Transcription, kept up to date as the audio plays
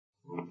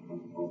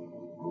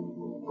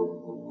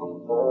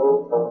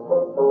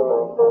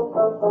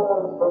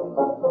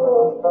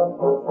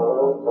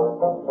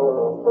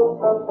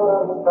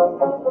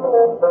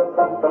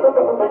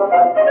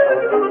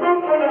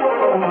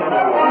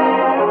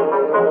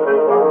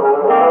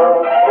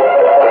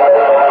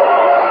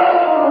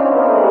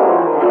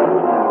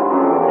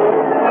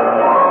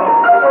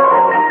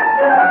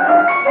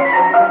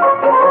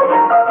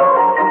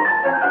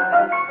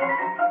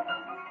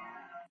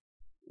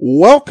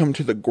Welcome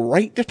to the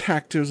Great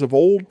Detectives of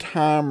Old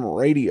Time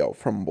Radio.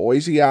 From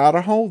Boise,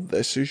 Idaho,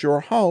 this is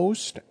your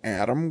host,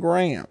 Adam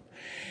Graham.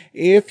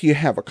 If you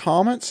have a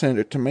comment, send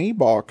it to me,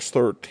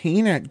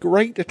 box13 at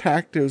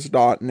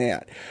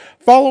greatdetectives.net.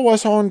 Follow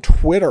us on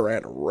Twitter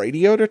at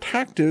Radio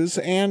Detectives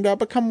and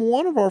become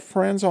one of our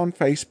friends on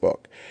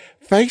Facebook.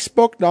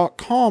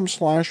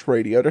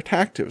 Facebook.com/Radio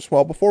Detectives.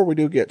 Well, before we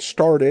do get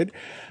started,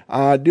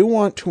 I do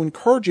want to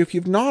encourage you, if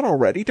you've not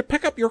already, to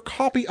pick up your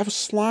copy of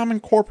Slime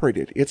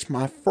Incorporated. It's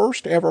my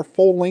first ever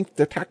full-length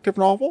detective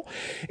novel.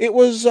 It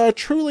was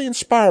truly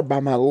inspired by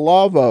my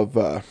love of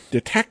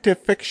detective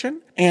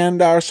fiction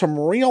and some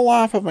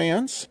real-life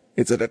events.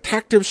 It's a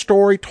detective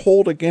story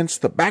told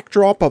against the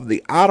backdrop of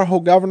the Idaho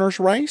governor's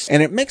race,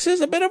 and it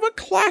mixes a bit of a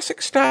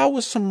classic style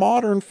with some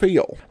modern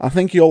feel. I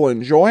think you'll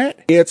enjoy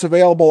it. It's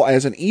available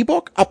as an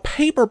ebook, a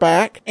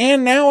paperback,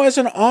 and now as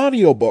an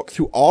audiobook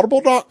through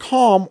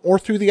audible.com or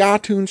through the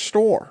iTunes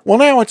store. Well,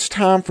 now it's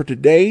time for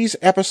today's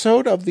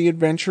episode of The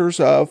Adventures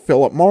of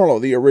Philip Marlowe.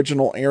 The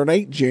original air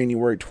date,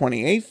 January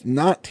 28th,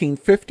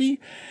 1950,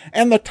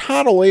 and the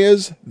title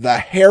is The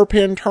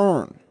Hairpin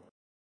Turn.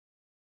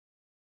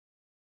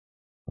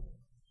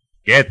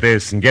 Get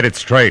this and get it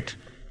straight.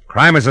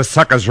 Crime is a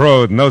sucker's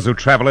road, and those who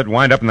travel it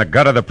wind up in the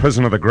gutter, the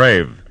prison, or the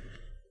grave.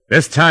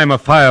 This time a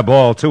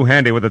fireball, too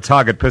handy with a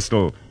target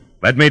pistol,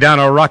 led me down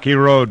a rocky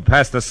road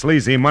past a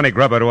sleazy money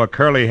grubber to a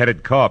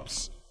curly-headed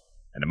corpse.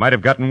 And it might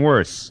have gotten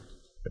worse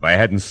if I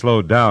hadn't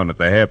slowed down at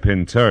the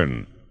hairpin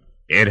turn.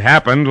 It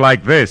happened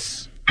like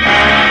this.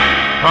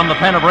 From the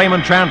pen of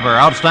Raymond Chandler,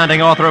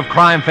 outstanding author of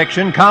crime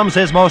fiction, comes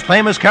his most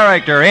famous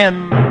character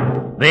in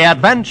The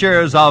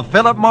Adventures of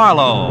Philip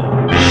Marlowe.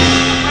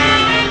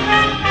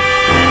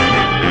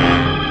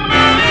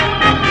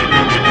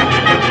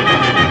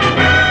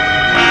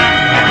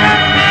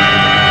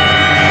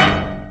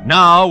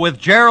 Now, with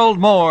Gerald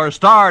Moore,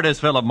 starred as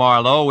Philip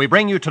Marlowe, we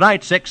bring you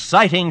tonight's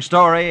exciting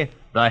story,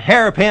 The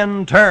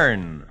Hairpin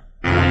Turn.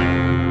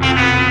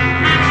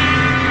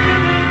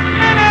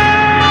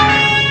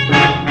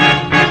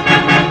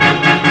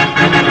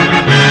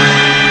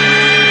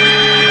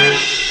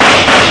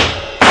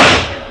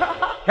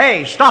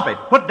 Hey, stop it.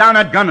 Put down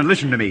that gun and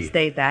listen to me.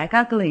 Stay back,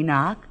 Uncle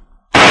Enoch.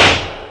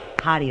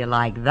 How do you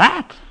like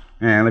that?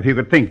 Well, if you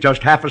could think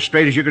just half as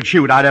straight as you could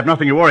shoot, I'd have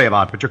nothing to worry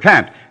about, but you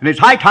can't. And it's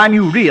high time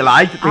you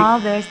realized that Oh,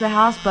 there's the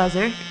house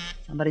buzzer.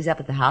 Somebody's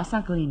up at the house,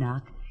 Uncle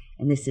Enoch.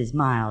 And this is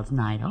Miles'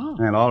 night off.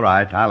 Well, all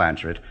right, I'll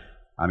answer it.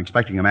 I'm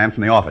expecting a man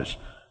from the office.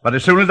 But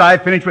as soon as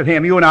I've finished with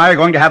him, you and I are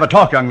going to have a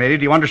talk, young lady.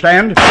 Do you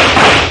understand?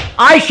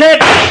 I said...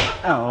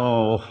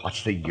 Oh,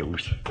 what's the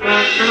use?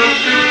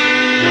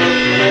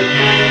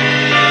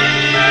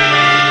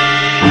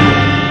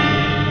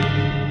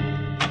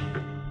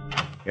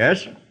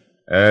 Yes?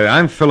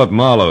 I'm Philip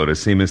Marlowe to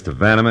see Mr.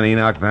 Vanneman,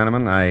 Enoch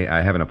Vanneman.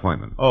 I have an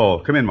appointment. Oh,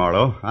 come in,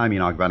 Marlowe. I'm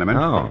Enoch Vanneman.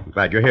 Oh.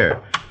 Glad you're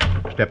here.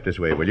 Step this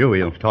way, will you?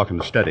 We'll talk in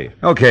the study.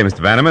 Okay,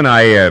 Mr. Vanneman,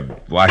 I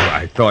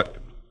thought...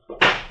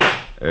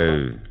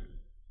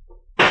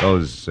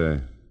 Those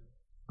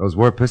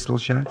were pistol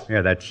shots?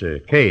 Yeah, that's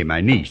Kay,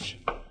 my niece.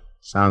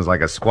 Sounds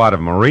like a squad of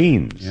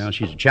Marines. Yeah,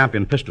 she's a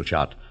champion pistol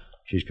shot.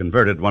 She's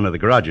converted one of the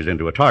garages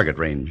into a target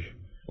range.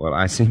 Well,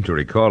 I seem to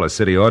recall a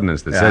city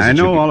ordinance that says... I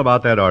know all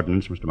about that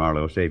ordinance, Mr.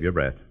 Marlowe. Save your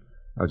breath.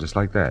 Oh, just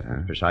like that,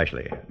 huh?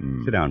 Precisely.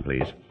 Sit down,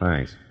 please.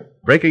 Thanks.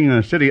 Breaking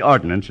a city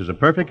ordinance is a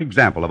perfect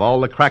example of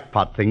all the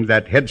crackpot things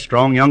that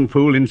headstrong young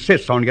fool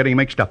insists on getting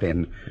mixed up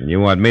in. And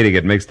you want me to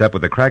get mixed up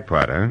with the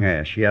crackpot, huh?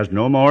 Yes, she has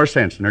no more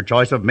sense in her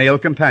choice of male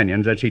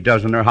companions than she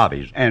does in her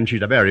hobbies. And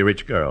she's a very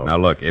rich girl. Now,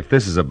 look, if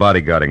this is a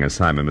bodyguarding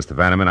assignment, Mr.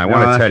 Vanneman, I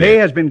want to tell Kay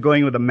you... has been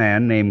going with a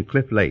man named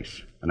Cliff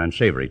Lace, an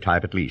unsavory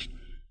type at least.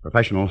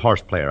 Professional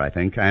horse player, I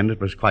think, and it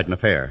was quite an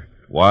affair.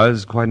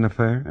 Was quite an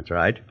affair? That's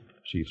right.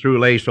 She threw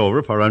Lace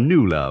over for a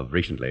new love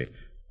recently.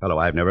 Fellow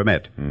I've never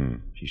met.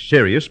 She's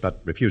serious,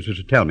 but refuses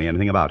to tell me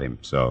anything about him.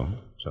 So?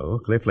 So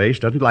Cliff Lace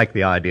doesn't like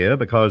the idea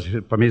because,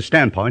 from his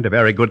standpoint, a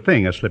very good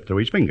thing has slipped through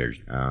his fingers.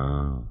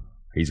 Oh.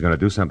 He's going to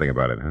do something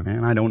about it, huh?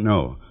 And I don't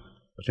know.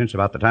 But since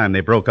about the time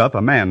they broke up,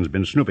 a man's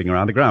been snooping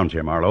around the grounds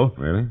here, Marlowe.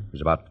 Really?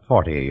 He's about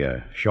 40,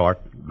 short,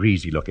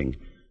 greasy looking.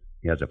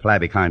 He has a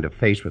flabby kind of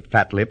face with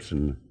fat lips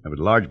and with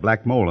a large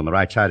black mole on the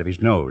right side of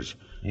his nose.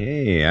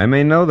 Hey, I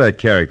may know that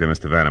character,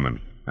 Mr.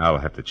 Vanneman. I'll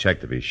have to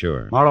check to be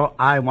sure. Marlowe,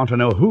 I want to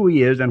know who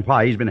he is and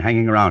why he's been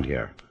hanging around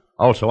here.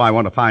 Also, I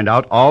want to find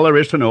out all there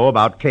is to know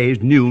about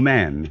Kay's new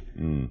man.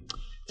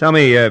 Tell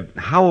me,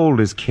 how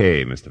old is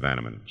Kay, Mr.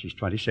 Vanneman? She's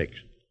 26.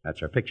 That's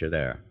her picture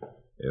there.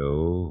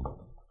 Oh,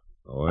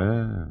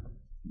 yeah.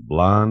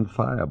 Blonde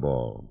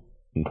fireball.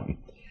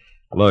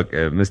 Look,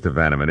 Mr.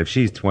 Vanneman, if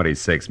she's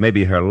 26,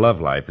 maybe her love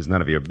life is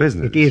none of your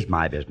business. It is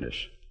my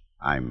business.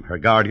 I'm her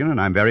guardian,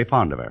 and I'm very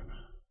fond of her.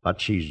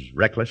 But she's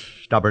reckless,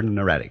 stubborn, and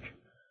erratic.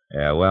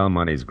 Yeah, well,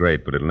 money's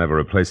great, but it'll never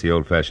replace the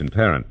old-fashioned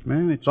parent.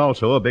 Well, it's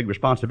also a big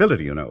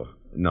responsibility, you know.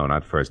 No,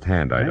 not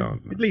firsthand, I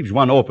don't. It leaves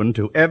one open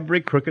to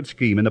every crooked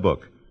scheme in the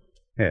book.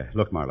 Here,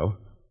 look, Marlowe.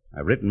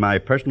 I've written my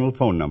personal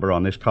phone number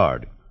on this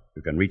card.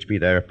 You can reach me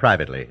there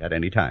privately at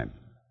any time.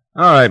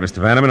 All right,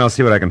 Mr. Vanneman, I'll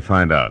see what I can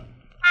find out.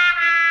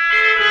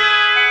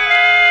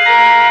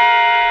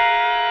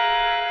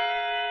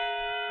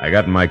 I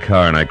got in my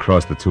car and I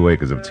crossed the 2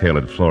 acres of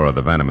tailored flora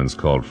the Vannemans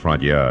called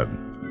front yard.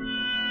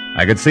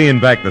 I could see in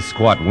back the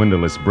squat,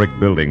 windowless brick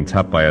building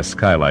topped by a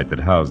skylight that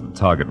housed the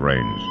target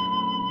range.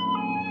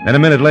 Then a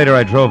minute later,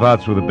 I drove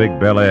out through the big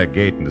Bel Air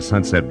gate into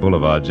Sunset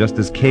Boulevard just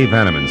as Kay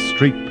Vanneman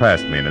streaked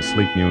past me in a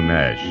sleek new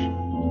Nash.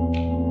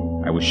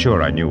 I was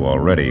sure I knew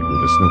already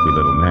who the snoopy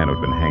little man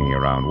who'd been hanging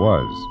around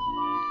was.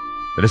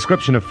 The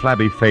description of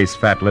flabby face,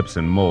 fat lips,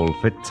 and mole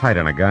fit tight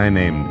on a guy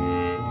named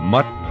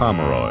Mutt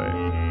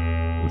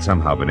Pomeroy, who'd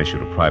somehow been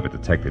issued a private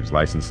detective's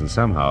license and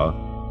somehow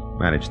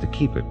managed to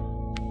keep it.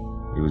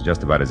 He was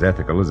just about as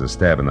ethical as a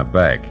stab in the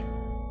back.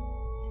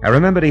 I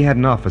remembered he had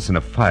an office in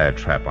a fire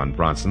trap on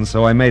Bronson,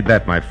 so I made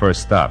that my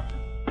first stop.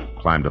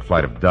 Climbed a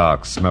flight of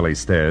dark, smelly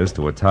stairs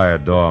to a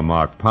tired door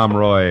marked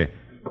Pomeroy,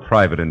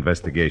 Private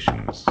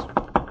Investigations.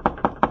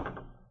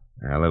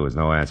 Well, there was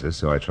no answer,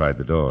 so I tried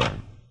the door.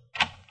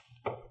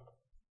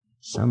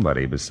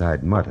 Somebody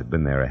beside Mutt had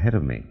been there ahead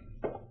of me.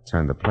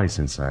 Turned the place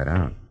inside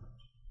out.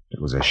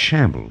 It was a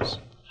shambles.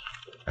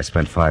 I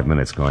spent 5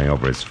 minutes going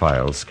over his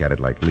files, scattered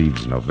like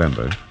leaves in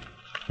November,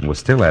 and was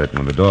still at it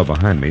when the door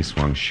behind me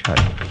swung shut.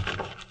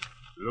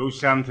 Lose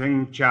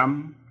something,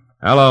 chum?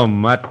 Hello,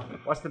 Mutt.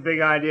 What's the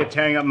big idea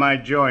tearing up my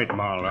joint,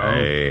 Marlowe?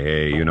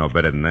 Hey, you know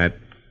better than that.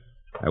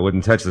 I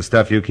wouldn't touch the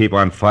stuff you keep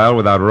on file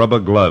without rubber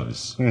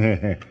gloves.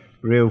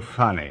 Real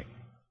funny.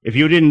 If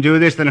you didn't do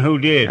this, then who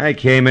did? I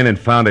came in and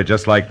found it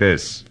just like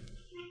this.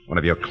 One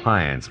of your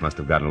clients must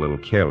have gotten a little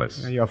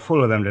careless. You're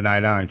full of them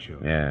tonight, aren't you?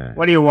 Yeah.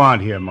 What do you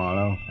want here,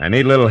 Marlowe? I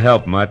need a little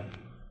help, Mutt.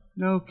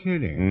 No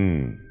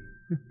kidding.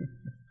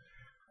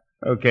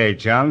 Okay,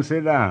 chum,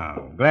 sit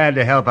down. Glad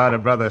to help out a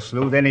brother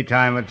sleuth any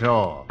time at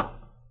all.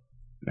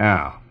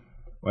 Now,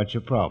 what's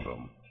your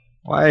problem?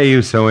 Why are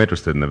you so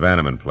interested in the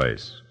Vanneman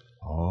place?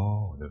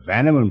 Oh, the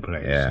Vanneman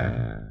place.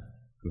 Yeah.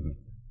 Huh?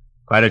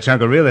 Quite a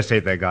chunk of real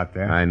estate they got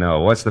there. I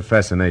know. What's the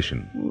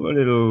fascination? A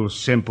little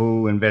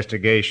simple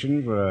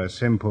investigation for a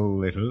simple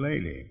little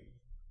lady.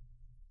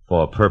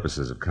 For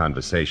purposes of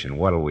conversation,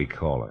 what'll we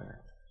call her?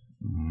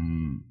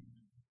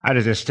 How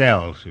does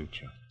Estelle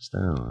suit you?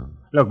 Estelle.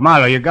 Look,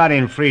 Marlowe, you got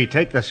in free.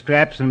 Take the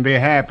scraps and be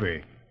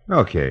happy.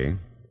 Okay.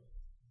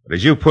 But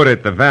as you put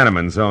it, the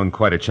Vannemans own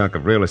quite a chunk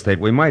of real estate.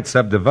 We might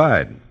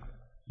subdivide.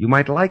 You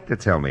might like to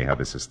tell me how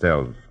this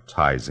Estelle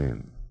ties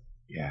in.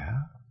 Yeah,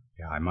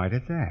 I might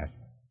at that,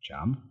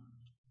 chum.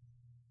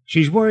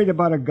 She's worried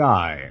about a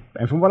guy.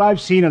 And from what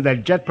I've seen of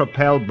that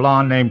jet-propelled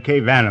blonde named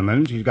Kay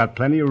Vanneman, she's got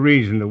plenty of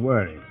reason to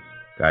worry.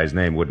 Guy's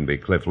name wouldn't be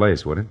Cliff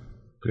Lace, would it?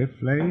 Cliff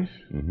Lace?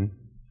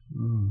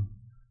 Mm-hmm.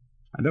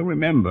 I don't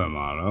remember,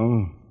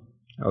 Marlowe.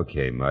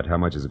 Okay, Mutt. How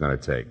much is it going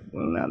to take?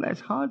 Well, now,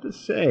 that's hard to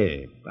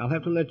say. I'll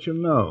have to let you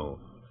know.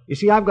 You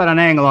see, I've got an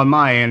angle on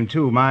my end,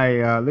 too.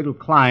 My little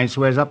client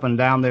swears up and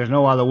down there's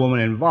no other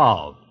woman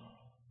involved.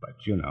 But,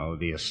 you know,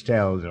 the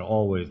Estelles are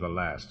always the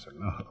last to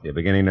know. You're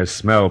beginning to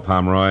smell,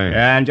 Pomeroy.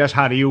 And just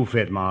how do you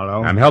fit,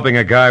 Marlowe? I'm helping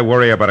a guy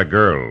worry about a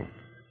girl.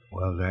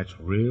 Well, that's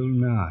real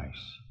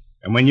nice.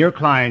 And when your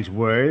clients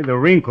worry, the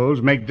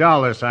wrinkles make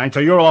dollar signs, so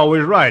you're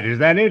always right. Is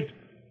that it?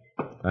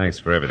 Thanks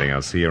for everything.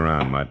 I'll see you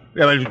around, Mutt.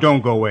 Yeah, but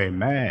don't go away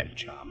mad,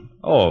 chum.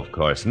 Oh, of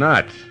course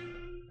not.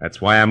 That's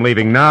why I'm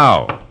leaving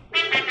now.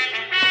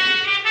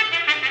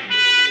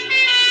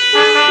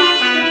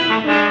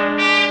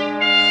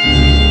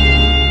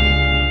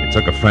 It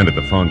took a friend at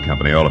the phone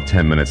company all of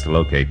 10 minutes to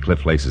locate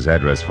Cliff Lace's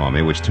address for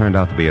me, which turned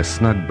out to be a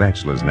snug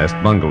bachelor's nest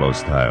bungalow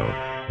style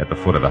at the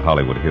foot of the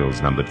Hollywood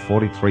Hills, numbered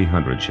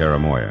 4300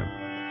 Cherimoya.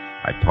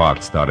 I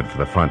parked, started for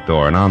the front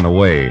door, and on the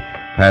way,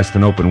 past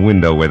an open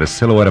window where the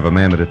silhouette of a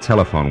man at a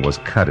telephone was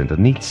cut into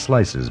neat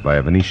slices by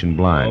a Venetian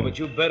blind.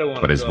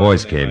 But his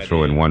voice came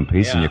through in one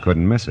piece, and you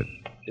couldn't miss it.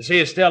 You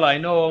see, Estelle, I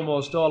know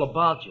almost all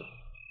about you.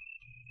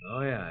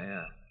 Oh,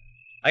 yeah.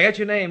 I got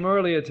your name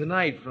earlier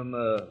tonight from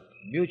a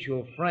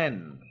mutual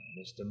friend,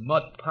 Mr.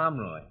 Mutt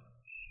Pomeroy.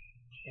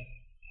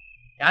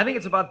 I think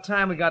it's about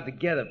time we got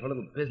together for a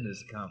little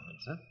business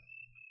conference,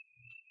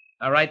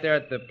 huh? Right there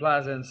at the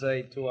plaza in,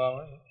 say, 2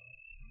 hours?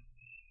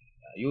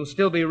 You'll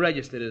still be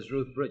registered as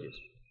Ruth Bridges.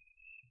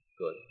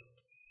 Good.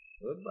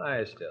 Goodbye,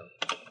 Estelle.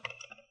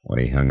 When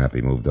he hung up,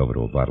 he moved over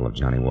to a bottle of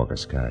Johnny Walker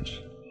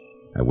Scotch.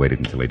 I waited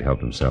until he'd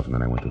helped himself, and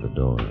then I went to the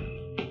door.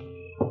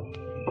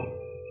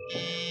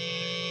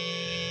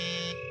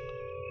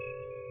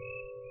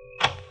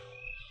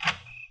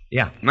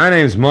 Yeah. My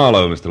name's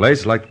Marlowe, Mr.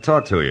 Lace. I'd like to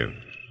talk to you.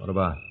 What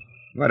about?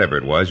 Whatever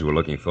it was you were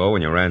looking for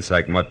when you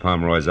ransacked Mutt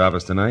Pomeroy's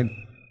office tonight.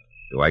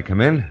 Do I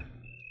come in?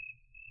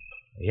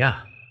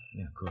 Yeah,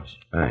 of course.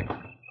 Thanks.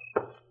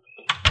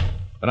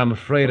 But I'm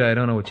afraid I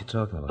don't know what you're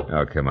talking about.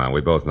 Oh, come on.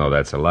 We both know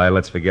that's a lie.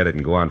 Let's forget it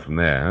and go on from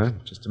there, huh?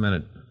 Just a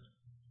minute.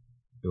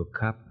 You a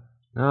cop?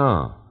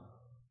 No.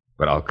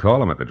 But I'll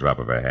call him at the drop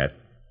of a hat.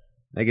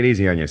 Make it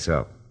easy on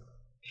yourself.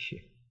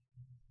 Shit.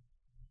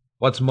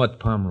 What's Mutt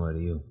Pomeroy to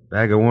you?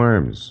 Bag of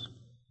worms.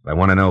 I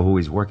want to know who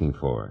he's working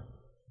for.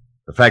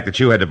 The fact that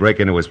you had to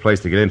break into his place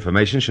to get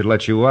information should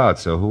let you out,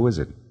 so who is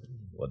it?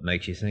 What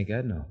makes you think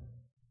I'd know?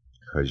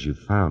 Because you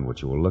found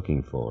what you were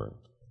looking for.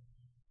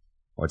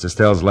 What's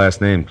Estelle's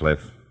last name,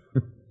 Cliff?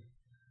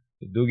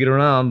 You do get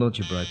around, don't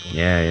you, Brightboy?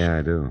 Yeah,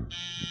 I do.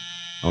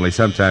 Only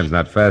sometimes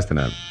not fast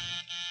enough.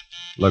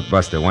 Look,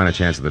 Buster, why don't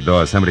you answer the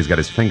door? Somebody's got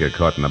his finger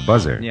caught in the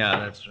buzzer. Yeah,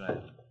 that's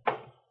right.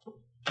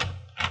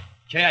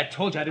 Kay, I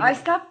told you I didn't... I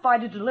stopped by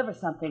to deliver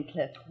something,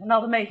 Cliff. An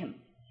ultimatum.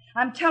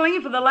 I'm telling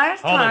you for the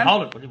last time...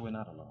 Hold it. We're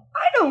not alone.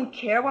 I don't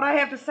care what I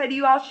have to say to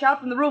you. I'll shout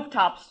from the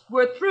rooftops.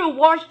 We're through,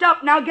 washed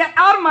up. Now get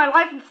out of my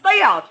life and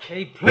stay out.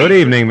 Kay, please. Good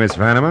evening, Miss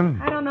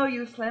Vanneman. I don't know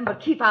you, Slim, but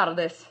keep out of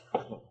this.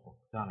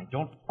 Darling,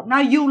 don't... Now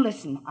you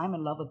listen. I'm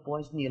in love with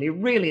Boyce Neely.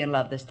 Really in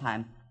love this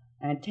time.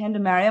 I intend to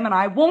marry him, and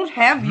I won't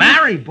have you...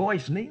 Marry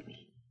Boyce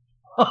Neely?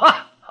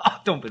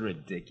 Don't be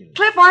ridiculous.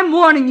 Cliff, I'm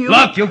warning you.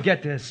 Look, you'll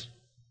get this.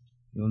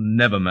 You'll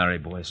never marry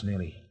Boyce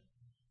Neely.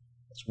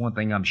 That's one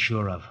thing I'm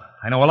sure of.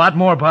 I know a lot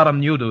more about him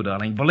than you do,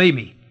 darling. Believe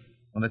me.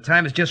 When the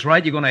time is just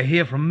right, you're going to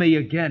hear from me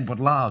again, but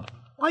loud.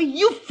 Why,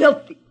 you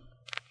filthy...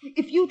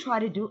 If you try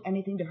to do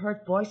anything to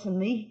hurt Boyce and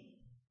me,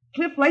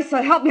 Cliff Lace,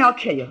 so help me, I'll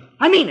kill you.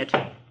 I mean it.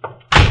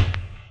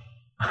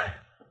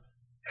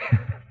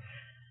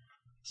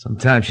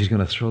 Sometimes she's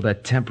going to throw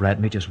that temper at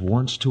me just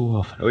once too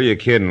often. Who you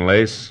kidding,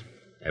 Lace?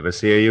 Ever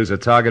see her use a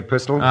target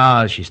pistol?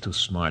 Ah, she's too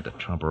smart to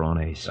trump her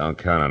own ace. Don't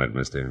count on it,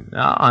 mister.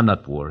 No, I'm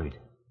not worried.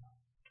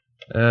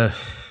 Where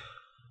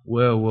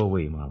were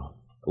we, Marlowe?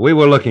 We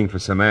were looking for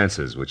some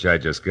answers, which I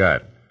just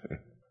got.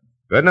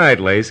 Good night,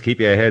 Lace. Keep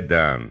your head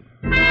down.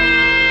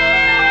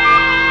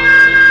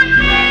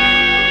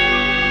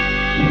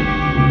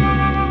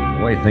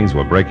 The way things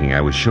were breaking, I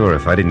was sure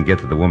if I didn't get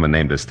to the woman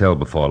named Estelle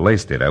before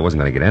Lace did, I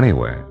wasn't going to get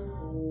anywhere.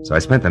 So I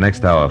spent the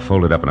next hour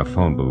folded up in a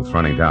phone booth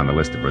running down the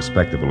list of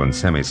respectable and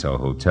semi-so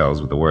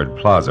hotels with the word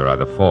plaza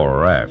either fore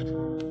or aft.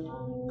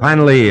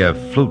 Finally, a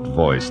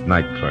flute-voiced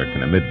night clerk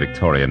in a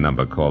mid-Victoria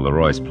number called the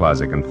Royce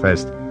Plaza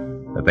confessed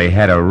that they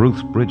had a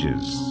Ruth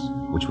Bridges,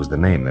 which was the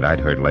name that I'd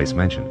heard Lace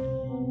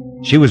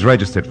mention. She was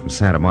registered from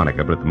Santa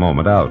Monica, but at the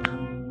moment out.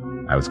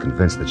 I was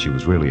convinced that she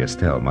was really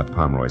Estelle, Mutt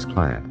Pomeroy's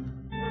client.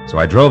 So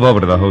I drove over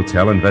to the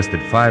hotel, invested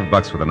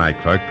 $5 for the night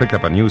clerk, picked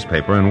up a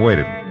newspaper, and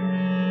waited.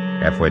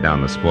 Halfway down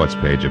the sports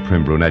page, a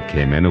prim brunette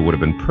came in who would have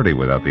been pretty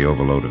without the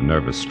overload of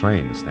nervous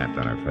strain stamped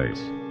on her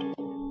face.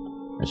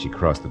 As she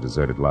crossed the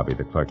deserted lobby,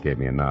 the clerk gave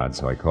me a nod,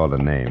 so I called her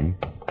name,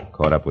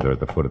 caught up with her at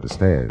the foot of the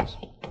stairs.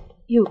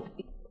 You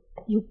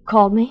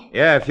called me?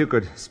 Yeah, if you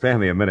could spare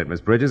me a minute,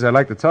 Miss Bridges, I'd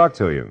like to talk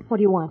to you. What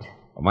do you want?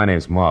 Well, my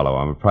name's Marlowe.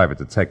 I'm a private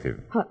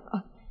detective.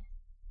 A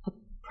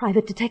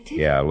private detective?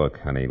 Yeah, look,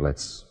 honey,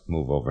 let's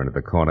move over into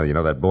the corner. You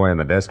know, that boy on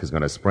the desk is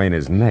going to sprain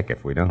his neck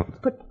if we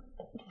don't. But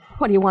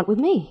what do you want with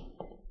me?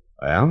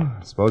 Well,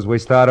 suppose we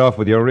start off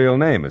with your real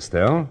name,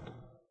 Estelle.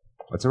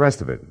 What's the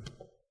rest of it?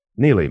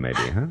 Neely, maybe,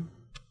 huh?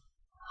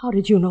 How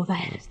did you know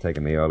that? It's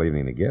taken me all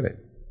evening to get it.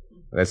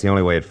 That's the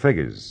only way it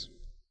figures.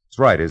 It's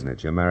right, isn't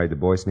it? You're married to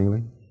Boyce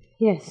Neely?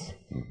 Yes.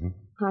 Mm-hmm.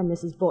 I'm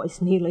Mrs.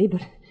 Boyce Neely,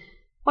 but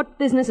what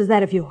business is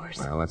that of yours?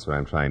 Well, that's what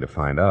I'm trying to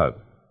find out.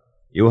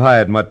 You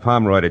hired Mutt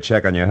Pomeroy to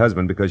check on your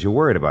husband because you're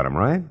worried about him,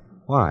 right?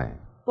 Why?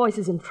 Boyce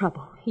is in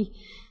trouble.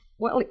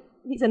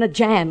 He's in a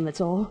jam,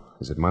 that's all.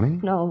 Is it money?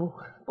 No.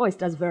 Boyce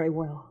does very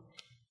well.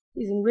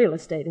 He's in real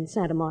estate in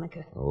Santa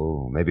Monica.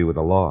 Oh, maybe with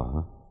the law,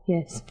 huh?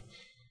 Yes.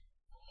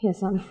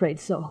 Yes, I'm afraid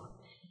so.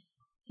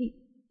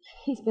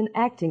 He's been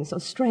acting so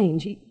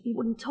strange. He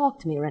wouldn't talk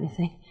to me or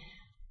anything.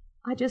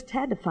 I just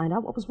had to find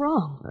out what was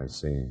wrong. I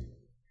see.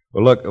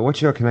 Well, look,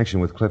 what's your connection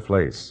with Cliff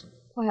Lace?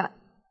 Why,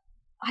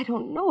 I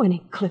don't know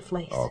any Cliff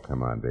Lace. Oh,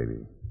 come on,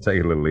 baby. Take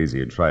it a little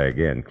easy and try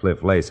again.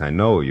 Cliff Lace, I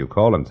know you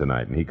called him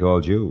tonight, and he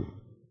called you.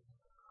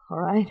 All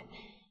right.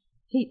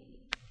 He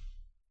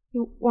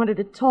wanted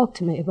to talk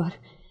to me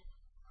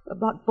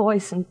about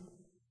Boyce and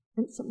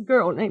some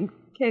girl named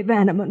Kay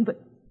Vanneman, but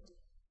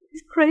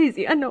he's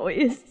crazy. I know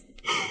he is.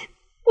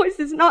 Boyce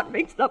is not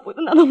mixed up with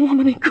another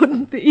woman. He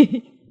couldn't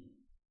be.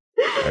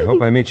 I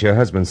hope I meet your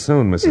husband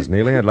soon, Mrs.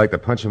 Neely. I'd like to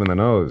punch him in the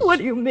nose. What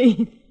do you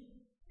mean?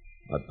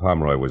 But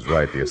Pomeroy was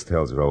right. The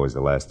Estelles are always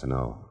the last to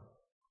know.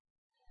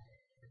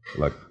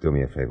 Look, do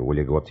me a favor. Will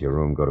you go up to your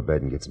room, go to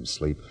bed, and get some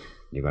sleep?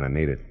 You're going to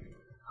need it.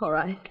 All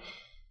right.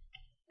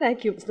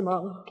 Thank you, Mr.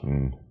 Marlowe.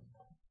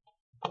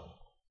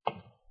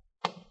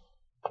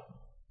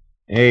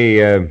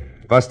 Hey,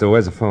 Buster,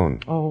 where's the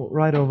phone? Oh,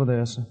 right over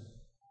there, sir.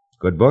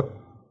 Good book?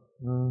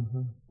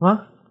 Mm-hmm.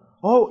 Huh?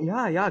 Oh,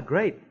 yeah,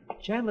 great.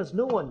 Chandler's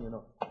new one, you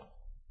know.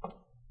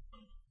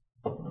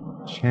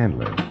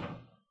 Chandler.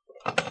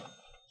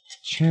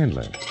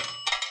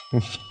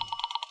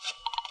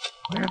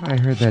 Where have I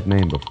heard that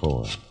name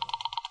before?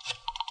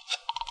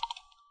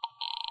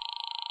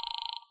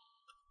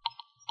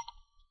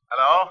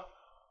 Hello?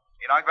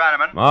 Enoch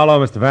Vanneman? Marlowe,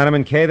 Mr.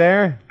 Vanneman. Kay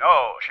there?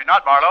 No, she's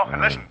not, Marlowe.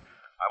 And listen,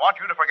 I want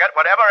you to forget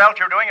whatever else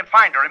you're doing and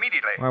find her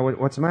immediately. Why,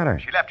 what's the matter?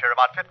 She left here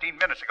about 15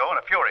 minutes ago in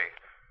a fury.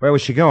 Where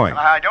was she going?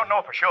 I don't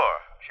know for sure.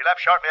 She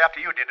left shortly after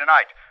you did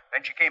tonight.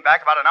 Then she came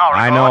back about an hour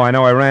ago. I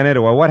know. I ran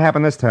into her. What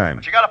happened this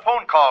time? She got a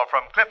phone call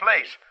from Cliff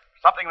Lace.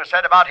 Something was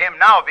said about him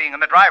now being in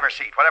the driver's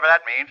seat, whatever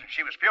that means.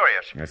 She was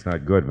furious. That's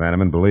not good,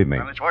 Vanneman. Believe me.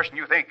 Well, it's worse than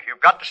you think.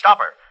 You've got to stop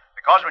her.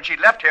 Because when she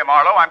left here,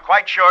 Marlowe, I'm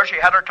quite sure she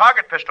had her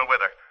target pistol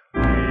with her.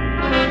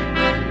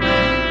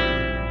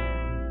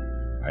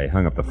 I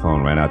hung up the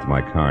phone, ran out to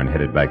my car, and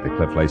headed back to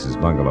Cliff Lace's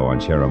bungalow on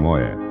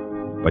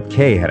Cherimoya. But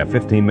Kay had a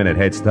 15-minute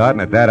head start,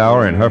 and at that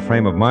hour, in her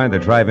frame of mind, the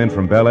drive in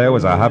from Bel Air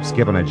was a hop,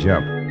 skip, and a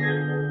jump.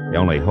 The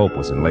only hope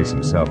was in Lace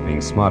himself being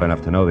smart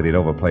enough to know that he'd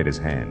overplayed his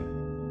hand.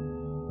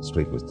 The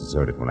street was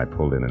deserted when I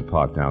pulled in and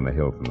parked down the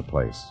hill from the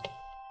place.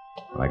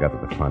 When I got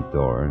to the front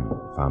door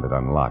and found it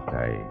unlocked,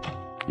 I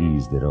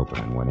eased it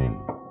open and went in.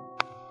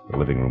 The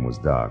living room was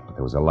dark, but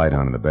there was a light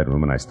on in the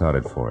bedroom, and I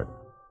started for it.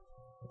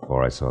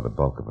 Before I saw the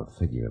bulk of a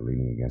figure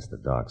leaning against the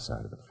dark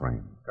side of the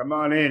frame. Come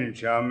on in,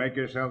 chum. Make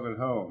yourself at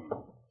home.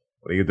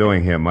 What are you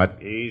doing here,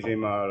 Mutt? Easy,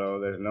 Marlowe.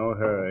 There's no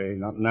hurry.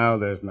 Not now,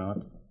 there's not.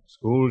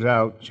 School's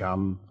out,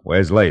 chum.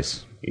 Where's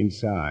Lace?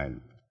 Inside.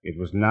 It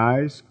was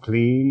nice,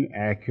 clean,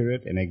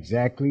 accurate, and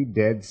exactly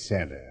dead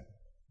center.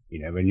 He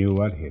never knew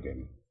what hit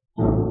him.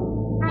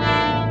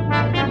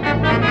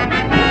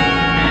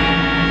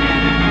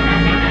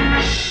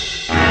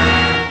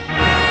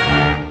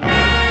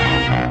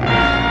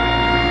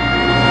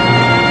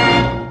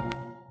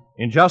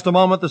 In just a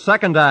moment, the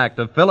second act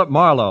of Philip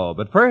Marlowe.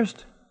 But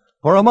first,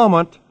 for a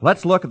moment,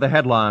 let's look at the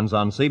headlines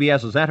on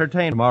CBS's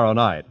Entertain tomorrow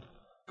night.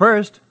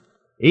 First,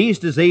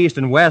 East is East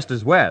and West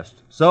is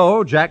West.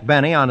 So, Jack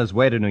Benny, on his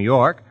way to New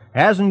York,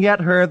 hasn't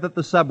yet heard that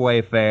the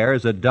subway fare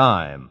is a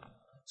dime.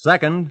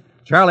 Second,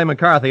 Charlie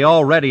McCarthy,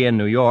 already in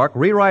New York,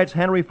 rewrites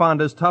Henry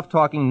Fonda's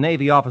tough-talking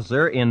Navy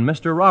officer in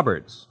Mr.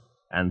 Roberts.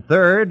 And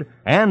third,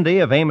 Andy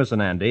of Amos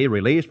and Andy,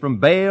 released from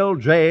bail,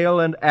 jail,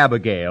 and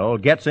Abigail,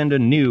 gets into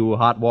new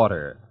hot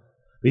water.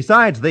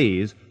 Besides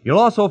these, you'll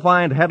also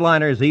find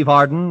headliners Eve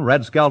Arden,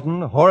 Red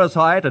Skelton, Horace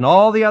Heidt, and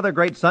all the other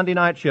great Sunday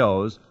night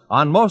shows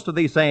on most of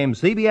these same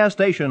CBS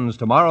stations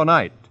tomorrow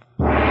night.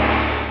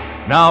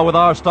 Now, with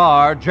our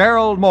star,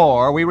 Gerald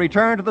Moore, we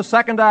return to the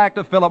second act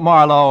of Philip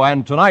Marlowe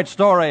and tonight's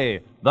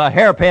story, The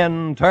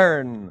Hairpin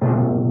Turn.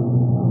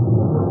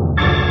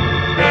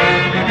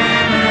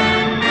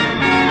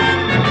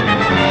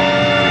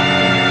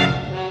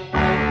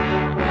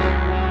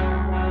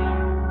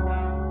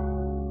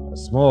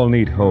 A small,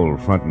 neat hole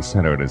front and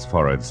center at his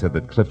forehead said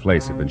that Cliff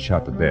Lace had been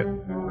shot to death.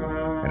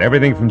 And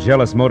everything from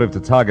jealous motive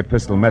to target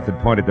pistol method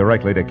pointed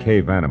directly to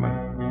Kay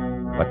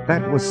Vanneman. But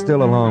that was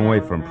still a long way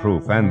from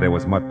proof, and there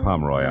was Mutt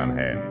Pomeroy on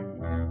hand.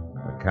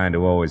 The kind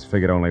who always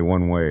figured only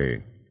one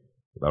way.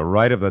 The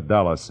right of the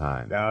dollar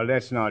sign. Now,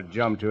 let's not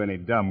jump to any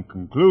dumb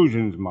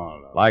conclusions,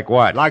 Marlowe. Like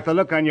what? Like the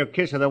look on your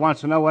kisser that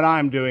wants to know what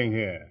I'm doing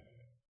here.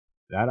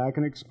 That I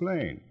can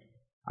explain.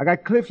 I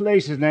got Cliff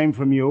Lace's name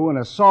from you, and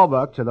a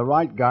sawbuck to the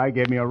right guy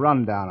gave me a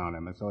rundown on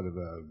him, a sort of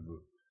a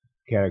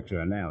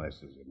character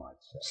analysis, you might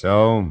say.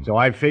 So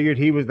I figured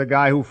he was the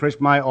guy who frisked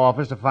my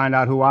office to find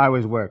out who I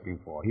was working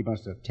for. He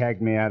must have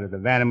tagged me out of the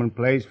Vanneman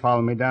place,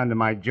 followed me down to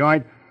my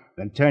joint,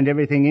 then turned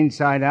everything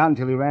inside out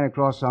until he ran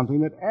across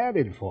something that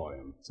added for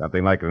him.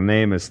 something like the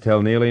name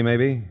Estelle Neely,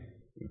 maybe?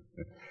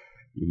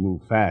 You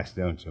move fast,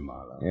 don't you,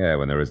 Marlowe? Yeah,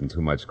 when there isn't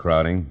too much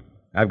crowding.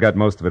 I've got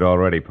most of it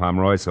already,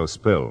 Pomeroy, so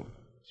spill.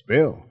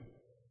 Spill?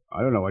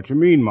 I don't know what you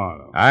mean,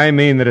 Marlowe. I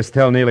mean that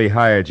Estelle Neely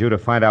hired you to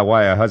find out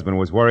why her husband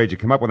was worried. You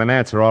come up with an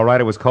answer, all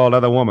right. It was called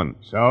Other Woman.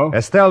 So?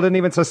 Estelle didn't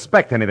even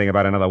suspect anything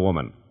about another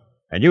woman.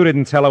 And you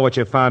didn't tell her what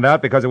you found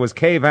out because it was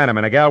Kay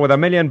Vanneman, a gal with $1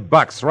 million,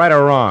 right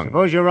or wrong.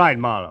 Suppose you're right,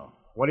 Marlowe.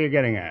 What are you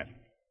getting at?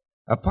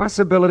 A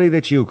possibility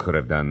that you could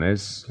have done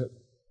this.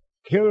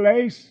 Kill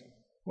Lace?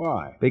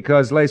 Why?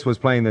 Because Lace was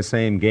playing the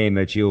same game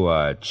that you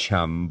are,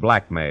 chum,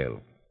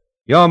 blackmail.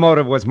 Your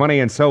motive was money,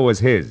 and so was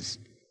his.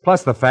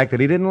 Plus the fact that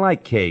he didn't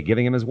like Kay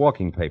giving him his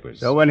walking papers.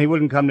 So when he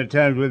wouldn't come to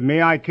terms with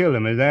me, I killed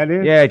him, is that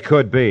it? Yeah, it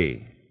could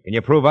be. Can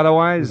you prove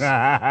otherwise?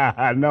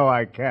 No,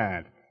 I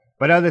can't.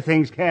 But other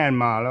things can,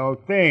 Marlowe.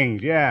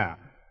 Things, yeah.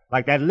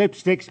 Like that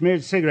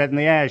lipstick-smeared cigarette in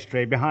the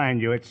ashtray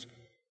behind you. It's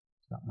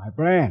not my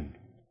brand.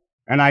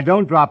 And I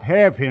don't drop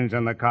hairpins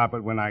on the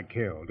carpet when I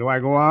kill. Do I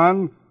go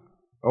on?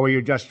 Or were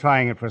you just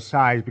trying it for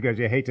size because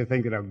you hate to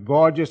think that a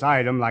gorgeous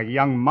item like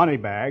young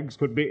moneybags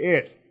could be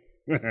it?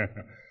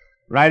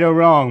 Right or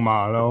wrong,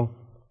 Marlowe?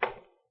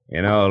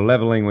 You know,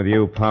 leveling with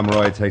you,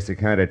 Pomeroy, takes the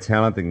kind of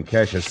talent that can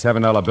cash a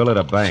 $7 bill at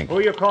a bank. Who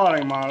are you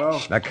calling, Marlowe?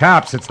 The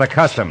cops. It's the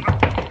custom.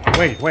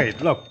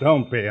 Wait. Look,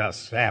 don't be a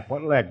sap.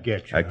 What'll that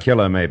get you? A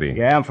killer, maybe.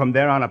 Yeah, and from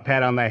there on a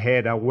pat on the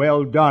head, a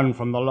well done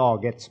from the law.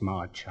 Get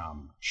smart,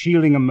 chum.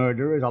 Shielding a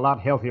murderer is a lot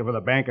healthier for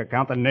the bank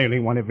account than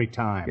nailing one every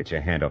time. Get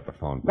your hand off the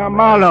phone, Now, Pomeroy.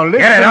 Marlowe, listen.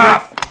 Get it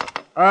off!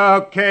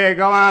 Okay,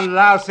 go on,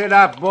 louse it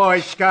up, Boy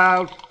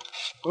Scout.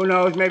 Who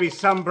knows, maybe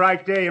some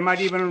bright day you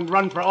might even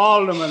run for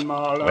alderman,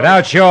 Marlowe.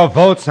 Without your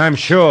votes, I'm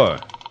sure.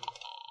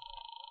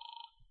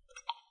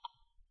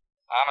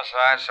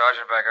 Homicide,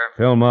 Sergeant Becker.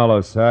 Phil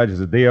Marlowe, Sarge. There's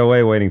a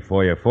DOA waiting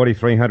for you.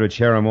 4300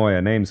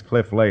 Cherimoya. Name's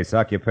Cliff Lace.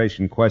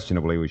 Occupation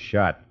questionable. He was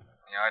shot.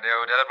 Any idea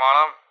who did it,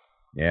 Marlowe?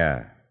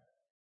 Yeah.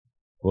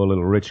 Poor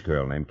little rich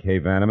girl named Kay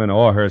Vanneman,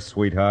 or her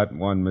sweetheart,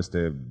 one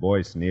Mr.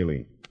 Boyce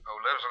Neely. Who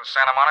lives in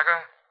Santa Monica?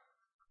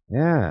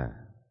 Yeah.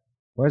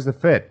 Where's the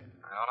fit?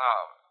 I don't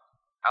know.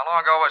 How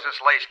long ago was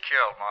this Lace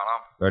killed,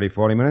 Marlowe? 30,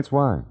 40 minutes?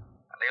 Why?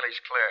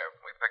 Neely's clear.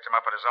 We picked him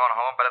up at his own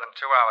home better than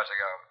 2 hours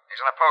ago.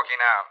 He's in a pokey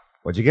now.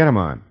 What'd you get him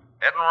on?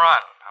 Hit and run,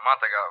 a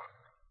month ago.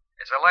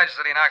 It's alleged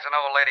that he knocked an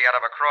old lady out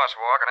of a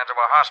crosswalk and into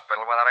a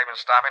hospital without even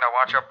stopping to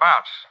watch her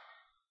bounce.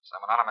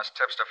 Some anonymous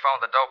tipster phoned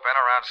the dope in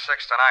around 6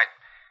 tonight.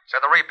 Said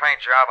the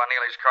repaint job on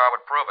Neely's car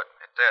would prove it.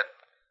 It did.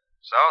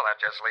 So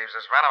that just leaves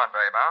this Veneman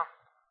babe, huh?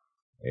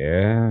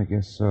 Yeah, I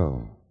guess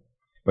so.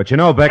 But you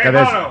know, Becca,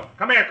 there's... Marlowe,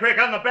 come here quick,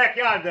 out in the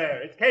backyard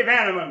there. It's Cave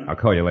Animan. I'll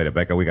call you later,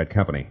 Becca. We got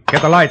company.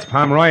 Get the lights,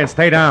 Pomeroy, and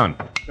stay down.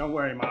 Don't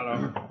worry,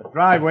 Marlowe. The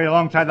driveway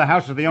alongside the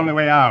house is the only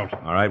way out.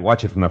 All right,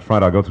 watch it from the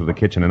front. I'll go through the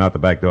kitchen and out the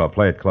back door.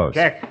 Play it close.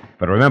 Check.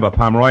 But remember,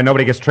 Pomeroy,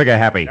 nobody gets trigger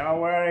happy. Don't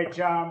worry,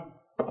 chum.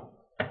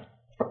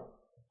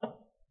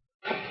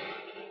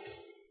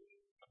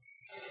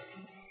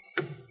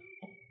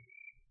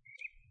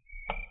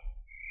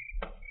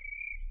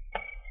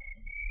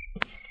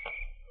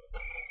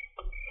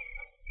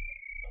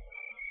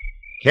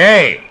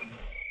 Kay!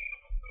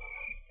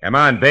 Come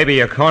on, baby,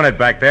 you're cornered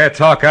back there.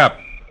 Talk up.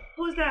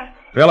 Who's that?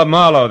 Philip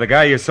Marlowe, the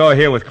guy you saw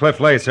here with Cliff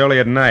Lace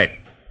earlier tonight.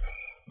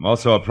 I'm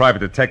also a private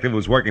detective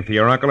who's working for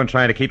your uncle and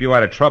trying to keep you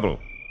out of trouble.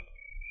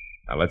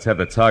 Now, let's have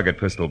the target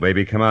pistol,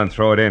 baby. Come on,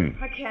 throw it in.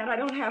 I can't. I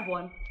don't have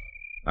one.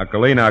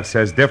 Uncle Enoch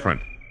says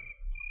different.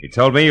 He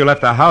told me you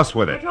left the house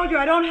with I it. told you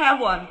I don't have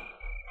one.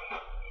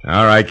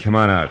 All right, come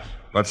on out.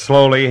 But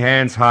slowly,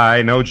 hands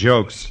high, no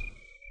jokes.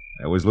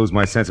 I always lose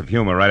my sense of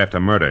humor right after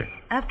murder.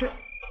 After...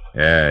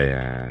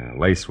 Yeah.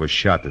 Lace was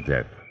shot to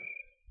death.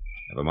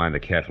 Never mind the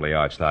carefully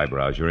arched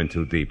eyebrows. You're in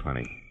too deep,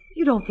 honey.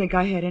 You don't think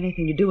I had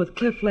anything to do with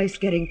Cliff Lace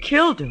getting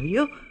killed, do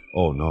you?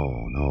 Oh,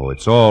 no.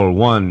 It's all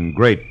one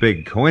great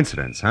big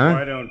coincidence, huh?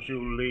 Why don't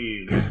you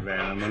leave, Miss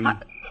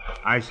Vanneman?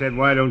 I said,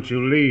 why don't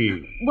you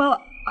leave?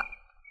 Well,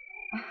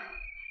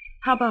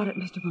 how about it,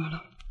 Mr.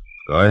 Marlowe?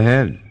 Go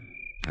ahead.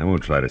 I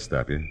won't try to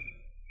stop you.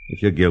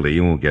 If you're guilty,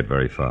 you won't get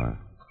very far.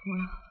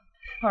 Well,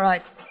 all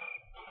right.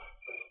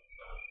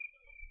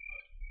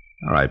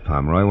 All right,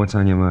 Pomeroy, what's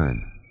on your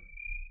mind?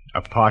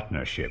 A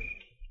partnership,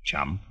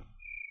 chum.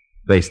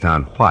 Based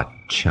on what,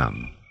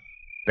 chum?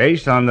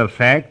 Based on the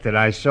fact that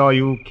I saw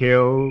you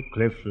kill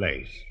Cliff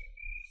Lace.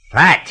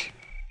 Fact?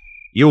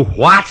 You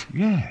what?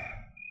 Yeah.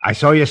 I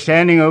saw you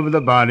standing over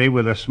the body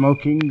with a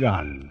smoking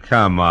gun.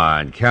 Come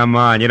on.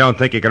 You don't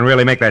think you can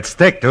really make that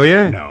stick, do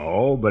you?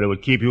 No, but it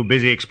would keep you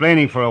busy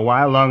explaining for a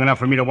while, long enough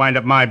for me to wind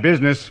up my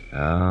business. Oh.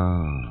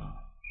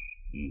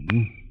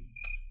 Mm-hmm.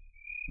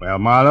 Well,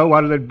 Marlowe,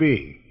 what'll it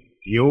be?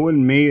 You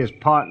and me as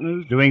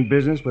partners doing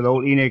business with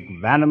old Enoch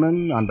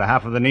Vanneman on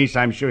behalf of the niece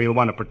I'm sure he'll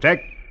want to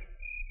protect?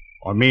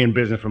 Or me in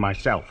business for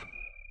myself?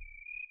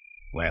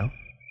 Well,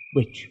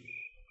 which?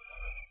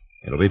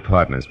 It'll be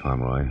partners,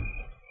 Pomeroy.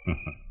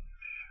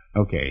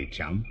 Okay,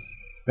 chum.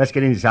 Let's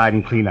get inside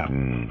and clean up.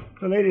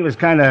 The lady was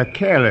kind of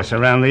careless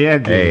around the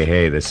edges.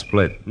 Hey, the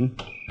split.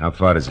 How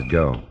far does it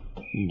go?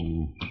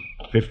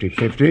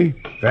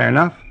 50-50. Fair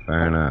enough.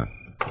 Fair enough.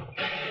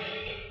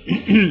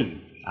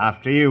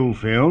 After you,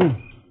 Phil.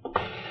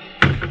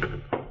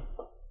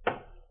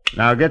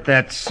 Now get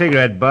that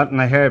cigarette butt and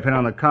the hairpin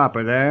on the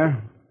copper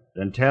there.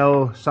 Then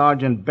tell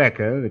Sergeant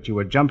Becker that you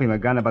were jumping the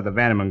gun about the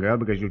Vanneman girl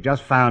because you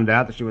just found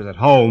out that she was at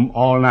home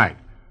all night.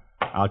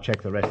 I'll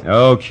check the rest of it.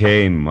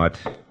 Okay, Mutt.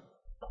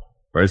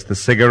 First the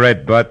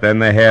cigarette butt, then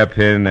the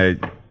hairpin.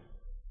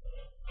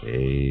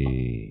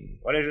 Hey.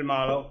 What is it,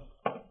 Marlowe?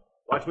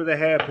 What's with the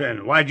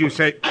hairpin? Why'd you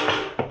say...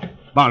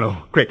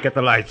 Marlowe, quick, get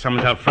the light.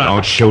 Someone's out front.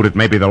 Don't shoot it.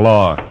 Maybe the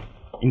law.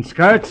 In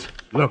skirts?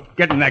 Look,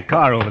 get in that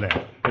car over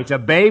there. It's a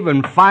babe,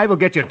 and 5 will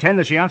get you 10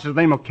 that she answers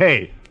the name of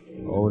Kay.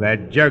 Oh,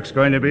 that jerk's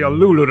going to be a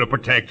Lulu to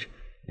protect.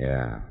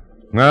 Yeah.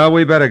 Well,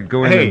 we better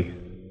go in. Hey,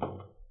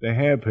 the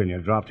hairpin you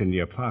dropped into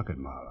your pocket,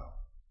 Marlowe.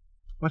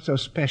 What's so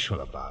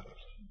special about it?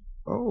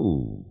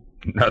 Oh,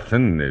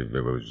 nothing. It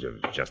was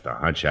just a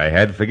hunch I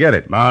had. Forget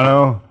it.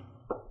 Marlowe,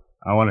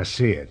 I want to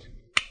see it.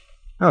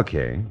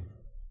 Okay.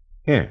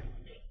 Here.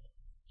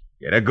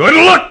 Get a good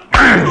look!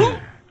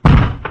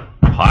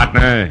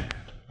 Partner.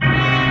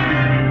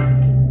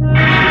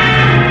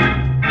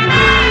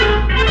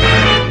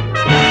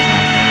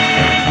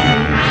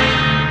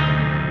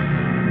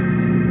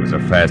 It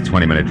was a fast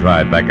 20-minute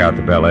drive back out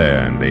to Bel Air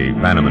and the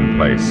Vanneman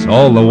place.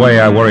 All the way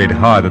I worried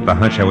hard that the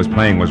hunch I was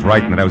playing was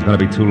right and that I was going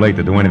to be too late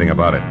to do anything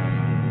about it.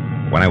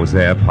 When I was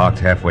there, parked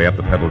halfway up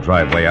the pebbled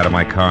driveway, out of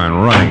my car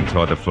and running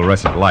toward the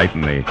fluorescent light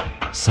and the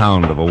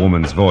sound of a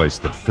woman's voice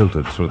that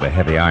filtered through the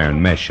heavy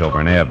iron mesh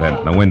over an air vent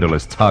in the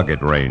windowless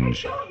target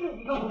range,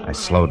 I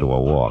slowed to a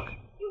walk,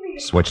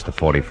 switched to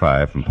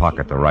 45 from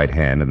pocket to right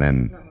hand, and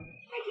then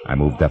I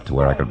moved up to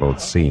where I could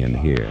both see and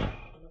hear.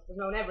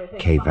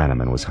 Kay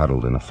Vanneman was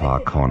huddled in a far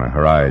corner,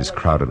 her eyes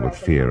crowded with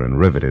fear and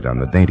riveted on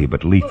the dainty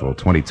but lethal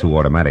 .22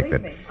 automatic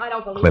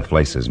that Cliff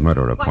Lace's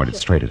murderer pointed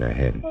straight at her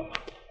head.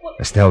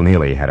 Estelle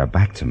Neely had her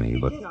back to me,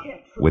 but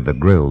with the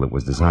grill that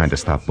was designed to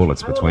stop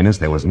bullets between us,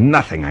 there was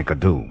nothing I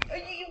could do.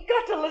 You've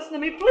got to listen to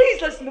me.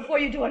 Please listen before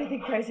you do anything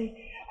crazy.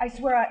 I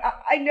swear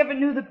I never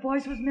knew that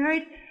Boyce was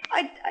married.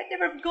 I'd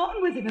never have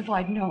gone with him if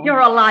I'd known. You're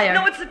a liar.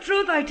 No, it's the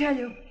truth, I tell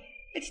you.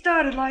 It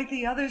started like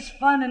the others,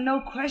 fun and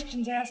no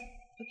questions asked.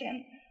 But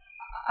then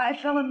I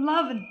fell in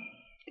love, and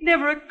it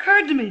never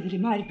occurred to me that he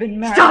might have been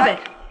married. Stop it!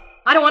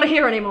 I don't want to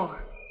hear any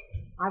more.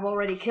 I've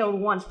already killed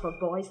once for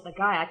Boyce, the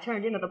guy I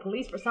turned into the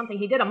police for something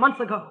he did a month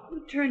ago.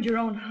 You turned your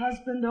own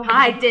husband over.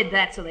 I did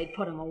that so they'd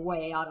put him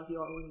away out of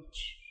your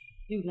reach.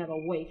 You'd never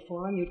wait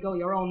for him. You'd go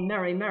your own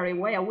merry, merry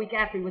way a week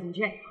after he was in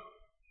jail.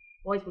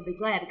 Boyce would be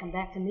glad to come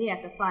back to me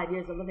after 5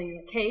 years of living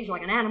in a cage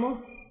like an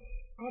animal.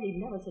 And he'd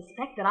never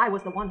suspect that I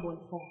was the one who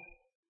informed.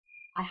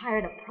 I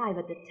hired a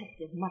private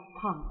detective, Mutt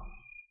Pomeroy,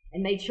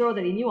 and made sure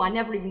that he knew I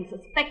never even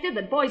suspected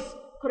that Boyce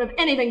could have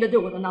anything to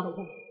do with another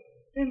woman.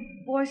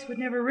 Then Boyce would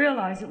never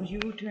realize it was you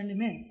who turned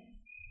him in,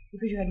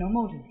 because you had no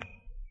motive.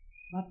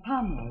 But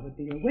Pomeroy would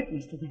be your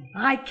witness to that.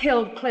 I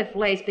killed Cliff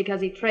Lace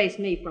because he traced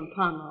me from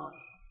Pomeroy,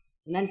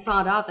 and then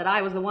found out that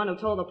I was the one who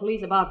told the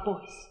police about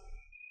Boyce.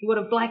 He would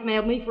have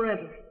blackmailed me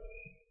forever.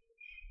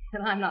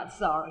 And I'm not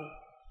sorry.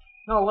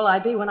 Nor will I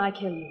be when I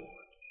kill you.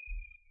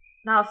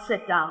 Now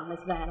sit down,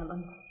 Miss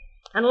Vanneman,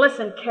 and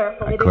listen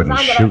carefully. I couldn't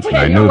shoot, and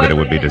I knew that it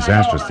would be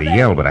disastrous to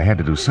yell, but I had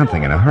to do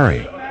something in a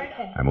hurry.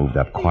 I moved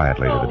up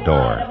quietly to the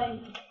door.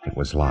 It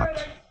was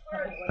locked.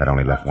 That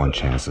only left one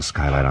chance, the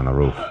skylight on the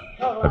roof.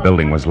 The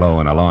building was low,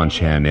 and a lawn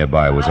chair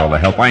nearby was all the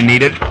help I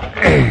needed.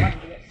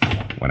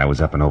 When I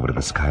was up and over to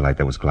the skylight,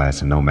 there was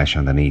glass and no mesh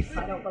underneath.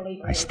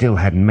 I still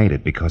hadn't made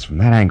it, because from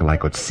that angle I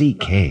could see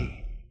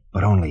Kay,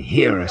 but only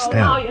hear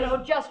Estelle. Now you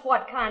know just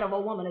what kind of a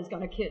woman is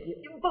going to kill you.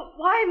 But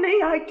why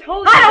me? I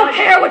told you. I don't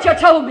care what you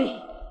told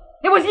me.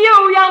 It was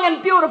you, young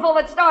and beautiful,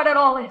 that started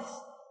all this.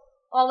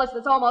 All this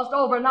that's almost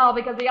over now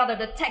because the other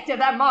detective,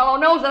 that Marlowe,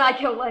 knows that I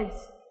killed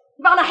Lace.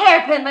 Found a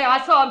hairpin there.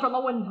 I saw him from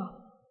the window.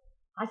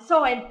 I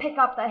saw him pick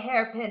up the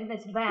hairpin,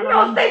 Miss Vanneman.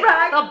 No, stay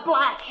back! The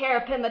black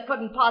hairpin that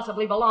couldn't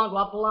possibly belong to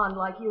a blonde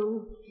like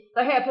you.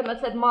 The hairpin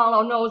that said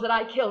Marlowe knows that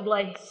I killed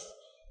Lace.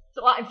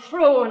 So I'm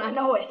through, and I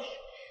know it.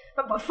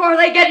 But before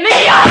they get me,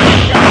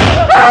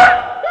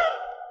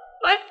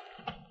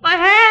 my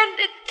hand,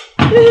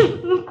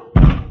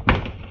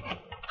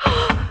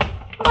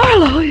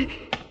 Marlowe, is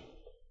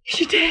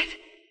she dead?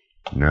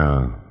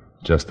 No,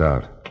 just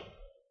out.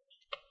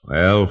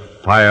 Well,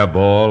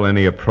 fireball,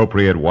 any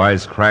appropriate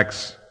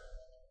wisecracks?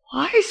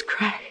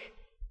 Wisecrack?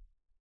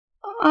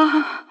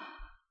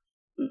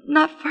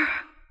 Not for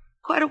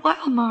quite a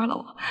while,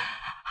 Marlowe.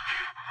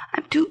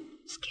 I'm too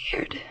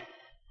scared.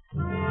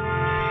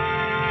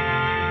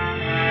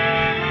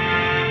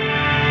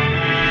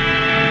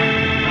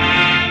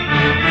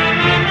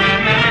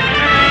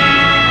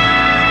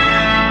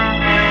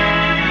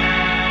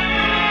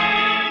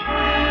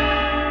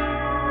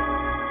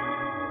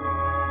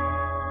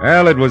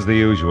 Well, it was the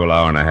usual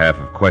hour and a half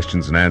of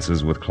questions and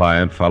answers with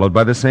client, followed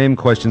by the same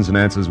questions and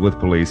answers with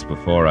police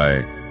before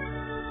I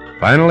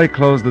finally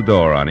closed the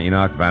door on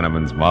Enoch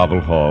Vanneman's marble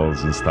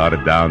halls and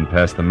started down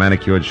past the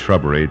manicured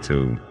shrubbery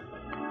to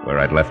where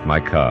I'd left my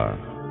car.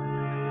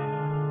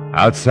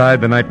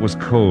 Outside, the night was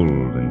cold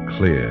and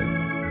clear.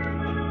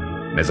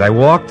 And as I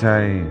walked,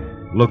 I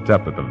looked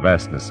up at the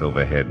vastness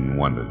overhead and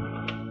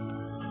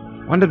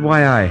wondered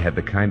why I had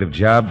the kind of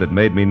job that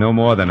made me no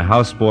more than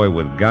houseboy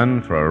with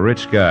gun for a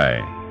rich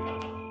guy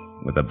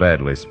with a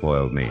badly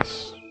spoiled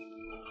niece.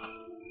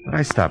 But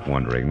I stopped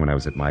wondering when I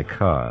was at my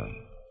car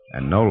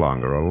and no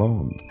longer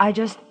alone. I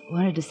just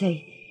wanted to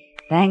say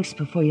thanks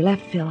before you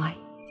left, Phil. I'm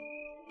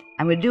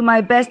going to do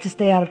my best to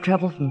stay out of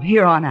trouble from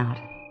here on out.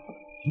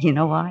 You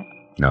know why?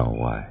 No,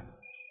 why?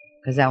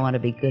 Because I want to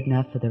be good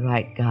enough for the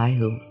right guy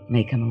who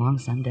may come along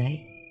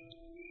someday.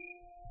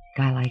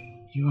 Guy like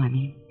you, I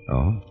mean.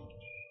 Oh?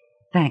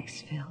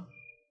 Thanks, Phil.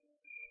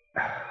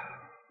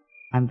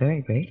 I'm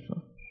very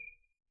grateful.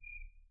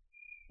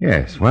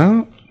 Yes,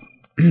 well,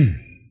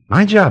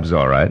 my job's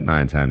all right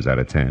 9 times out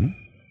of 10.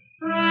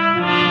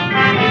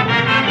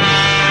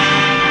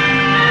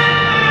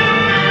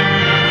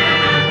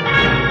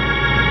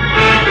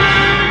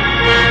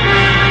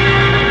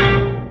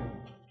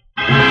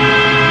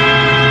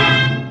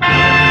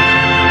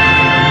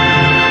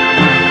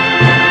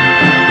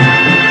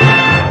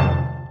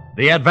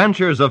 The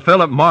Adventures of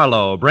Philip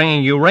Marlowe,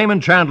 bringing you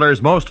Raymond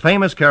Chandler's most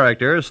famous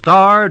character,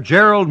 star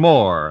Gerald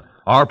Moore,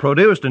 are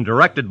produced and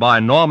directed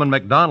by Norman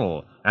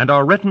MacDonald and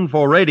are written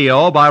for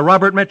radio by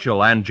Robert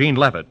Mitchell and Gene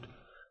Levitt.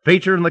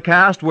 Featured in the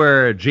cast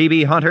were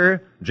G.B.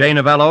 Hunter, Jay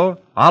Novello,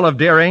 Olive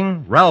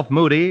Deering, Ralph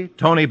Moody,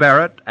 Tony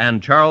Barrett,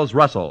 and Charles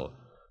Russell.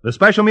 The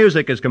special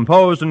music is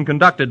composed and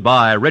conducted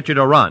by Richard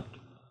Arant.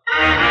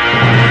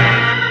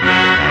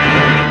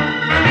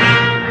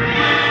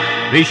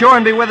 Be sure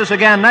and be with us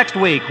again next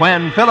week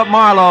when Philip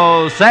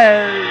Marlowe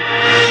says...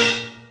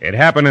 It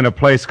happened in a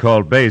place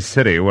called Bay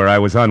City where I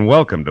was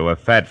unwelcome to a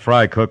fat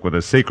fry cook with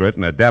a secret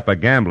and a dapper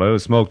gambler who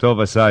smoked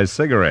oversized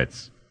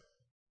cigarettes.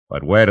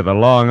 But where to the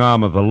long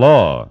arm of the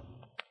law,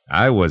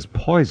 I was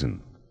poisoned.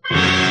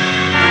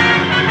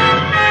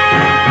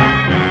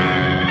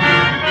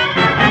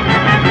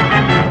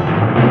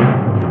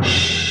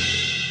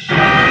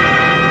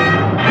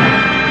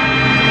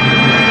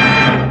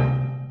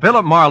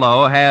 Philip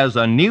Marlowe has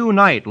a new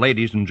night,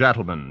 ladies and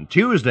gentlemen,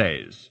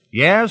 Tuesdays.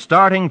 Yes,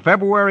 starting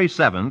February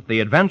 7th, The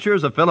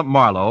Adventures of Philip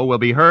Marlowe will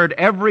be heard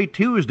every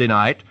Tuesday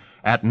night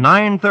at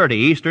 9:30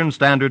 Eastern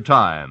Standard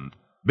Time.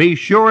 Be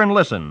sure and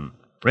listen.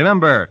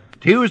 Remember,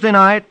 Tuesday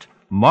night,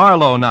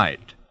 Marlowe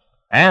Night.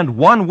 And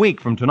 1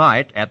 week from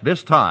tonight, at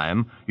this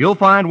time, you'll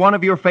find one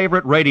of your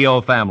favorite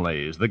radio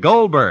families, the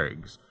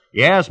Goldbergs.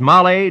 Yes,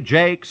 Molly,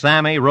 Jake,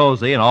 Sammy,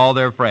 Rosie, and all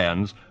their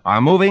friends are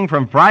moving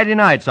from Friday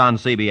nights on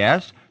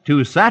CBS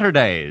to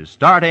Saturdays,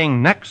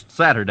 starting next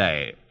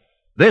Saturday.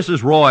 This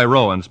is Roy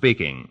Rowan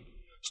speaking.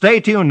 Stay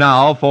tuned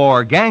now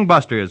for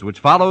Gangbusters, which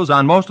follows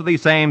on most of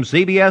these same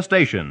CBS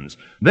stations.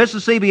 This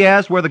is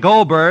CBS, where the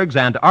Goldbergs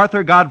and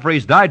Arthur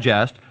Godfrey's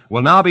Digest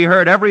will now be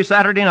heard every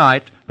Saturday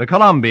night, the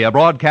Columbia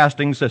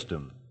Broadcasting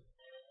System.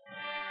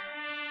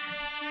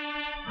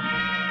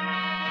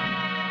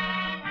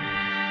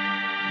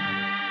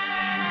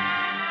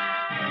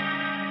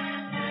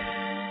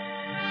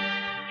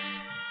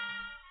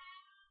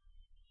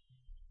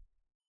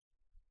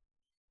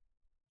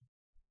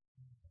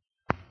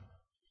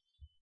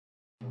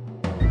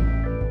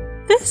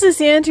 This is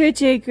Andrea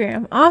J.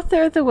 Graham,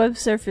 author of the Web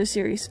Surfer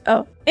series,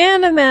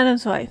 and a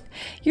Madam's Wife.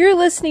 You're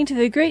listening to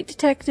the Great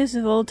Detectives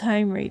of Old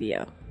Time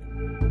Radio.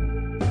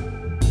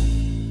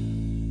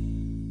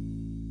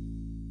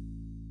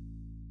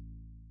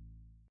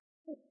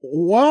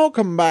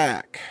 Welcome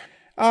back.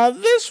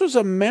 This was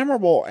a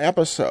memorable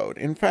episode.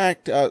 In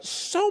fact,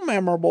 so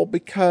memorable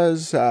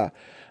because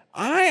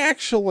I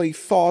actually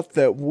thought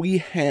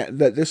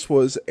that this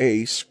was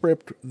a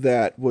script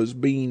that was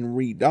being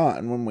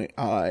redone when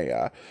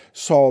I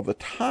saw the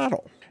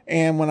title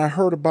and when I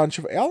heard a bunch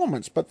of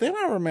elements. But then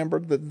I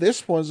remembered that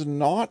this was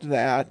not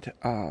that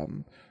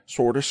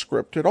sort of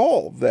script at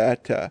all,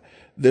 that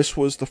this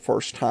was the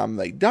first time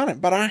they'd done it.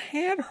 But I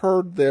had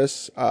heard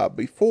this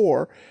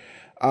before,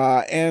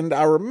 and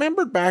I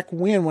remembered back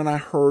when I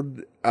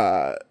heard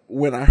a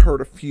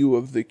few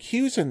of the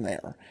cues in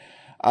there.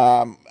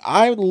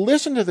 I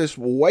listened to this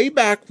way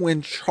back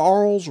when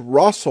Charles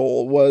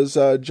Russell was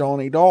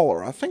Johnny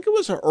Dollar. I think it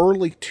was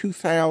early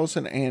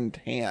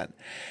 2010.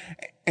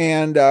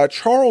 And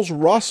Charles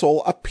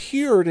Russell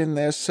appeared in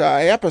this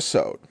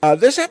episode.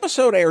 This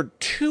episode aired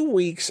 2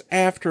 weeks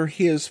after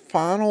his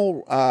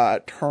final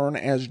turn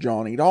as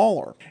Johnny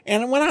Dollar.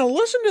 And when I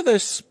listened to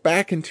this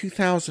back in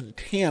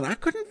 2010, I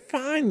couldn't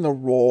find the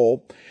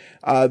role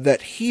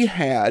that he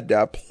had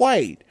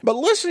played. But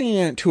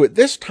listening to it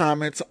this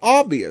time, it's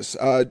obvious.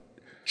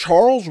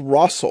 Charles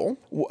Russell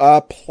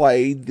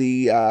played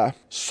the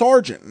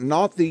sergeant,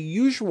 not the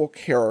usual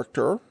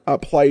character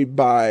played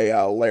by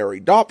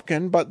Larry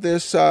Dobkin, but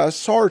this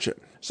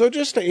sergeant. So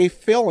just a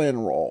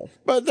fill-in role.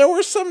 But there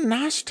were some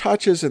nice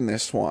touches in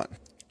this one.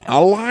 I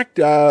liked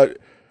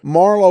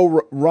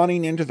Marlowe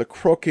running into the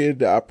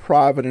crooked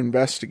private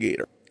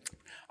investigator.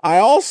 I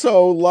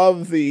also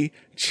love the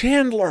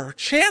Chandler,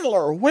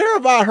 where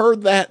have I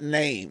heard that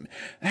name?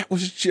 That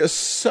was just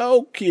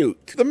so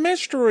cute. The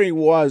mystery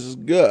was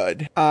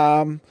good.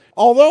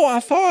 Although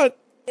I thought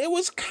it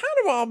was kind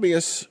of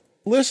obvious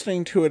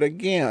listening to it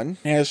again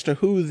as to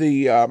who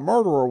the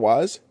murderer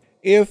was,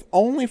 if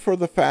only for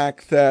the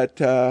fact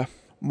that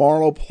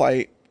Marlowe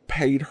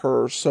paid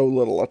her so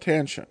little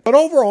attention. But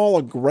overall,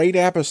 a great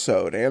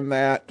episode, and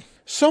that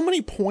so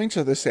many points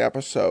of this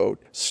episode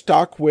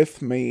stuck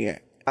with me.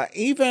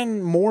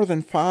 Even more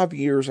than 5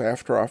 years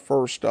after I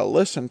first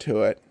listened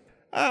to it,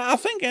 I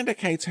think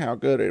indicates how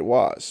good it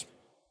was.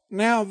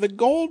 Now, the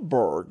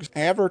Goldbergs,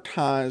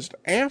 advertised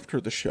after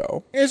the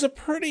show, is a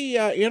pretty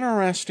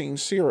interesting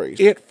series.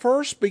 It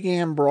first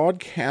began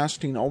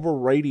broadcasting over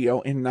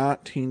radio in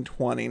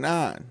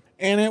 1929,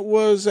 and it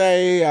was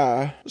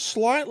a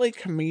slightly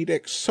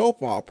comedic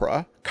soap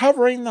opera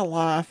covering the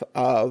life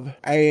of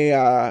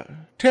a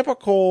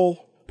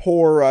typical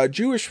poor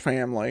Jewish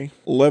family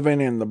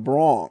living in the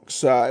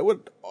Bronx. It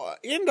would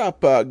end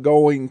up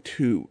going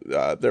to,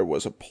 there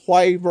was a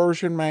play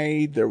version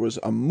made, there was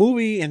a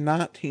movie in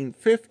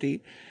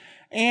 1950,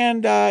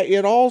 and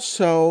it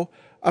also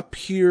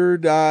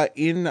appeared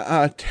in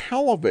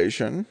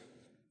television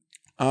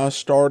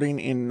starting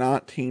in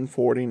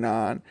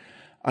 1949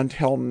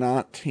 until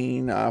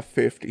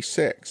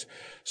 1956.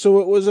 So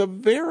it was a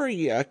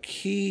very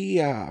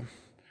key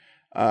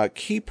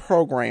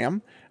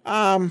program.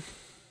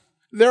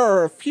 There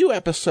are a few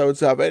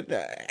episodes of it.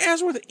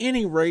 As with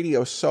any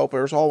radio soap,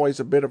 there's always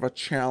a bit of a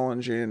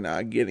challenge in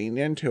getting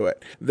into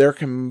it. There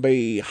can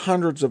be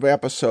hundreds of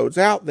episodes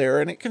out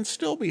there, and it can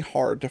still be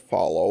hard to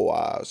follow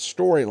a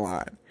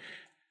storyline.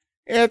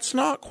 It's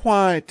not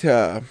quite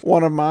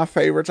one of my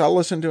favorites. I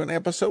listened to an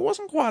episode,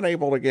 wasn't quite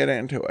able to get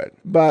into it,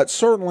 but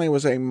certainly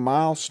was a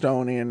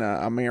milestone in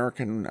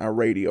American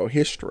radio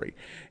history.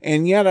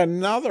 And yet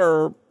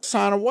another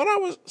sign of what I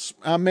was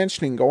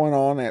mentioning going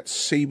on at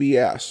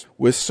CBS,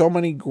 with so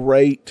many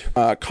great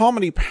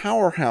comedy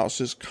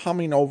powerhouses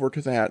coming over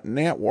to that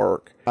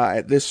network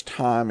at this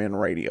time in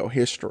radio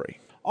history.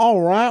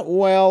 All right,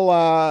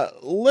 well,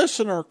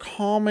 listener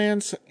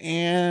comments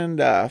and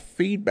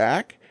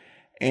feedback.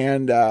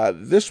 And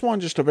this one,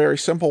 just a very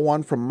simple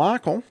one from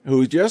Michael,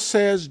 who just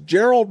says,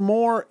 Gerald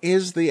Moore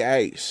is the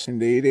ace.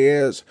 Indeed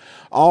is.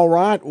 All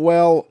right,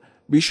 well,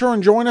 be sure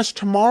and join us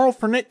tomorrow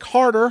for Nick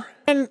Carter.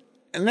 And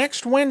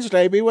next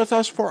Wednesday, be with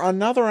us for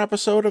another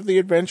episode of The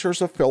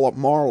Adventures of Philip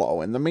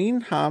Marlowe. In the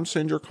meantime,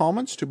 send your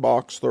comments to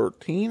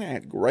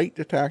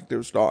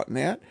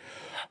box13@greatdetectives.net.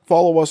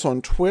 Follow us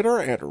on Twitter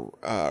at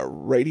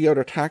Radio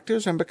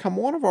Detectives and become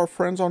one of our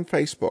friends on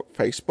Facebook,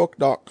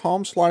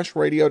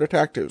 facebook.com/Radio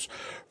Detectives.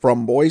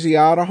 From Boise,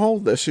 Idaho,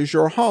 this is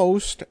your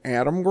host,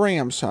 Adam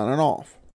Graham, signing off.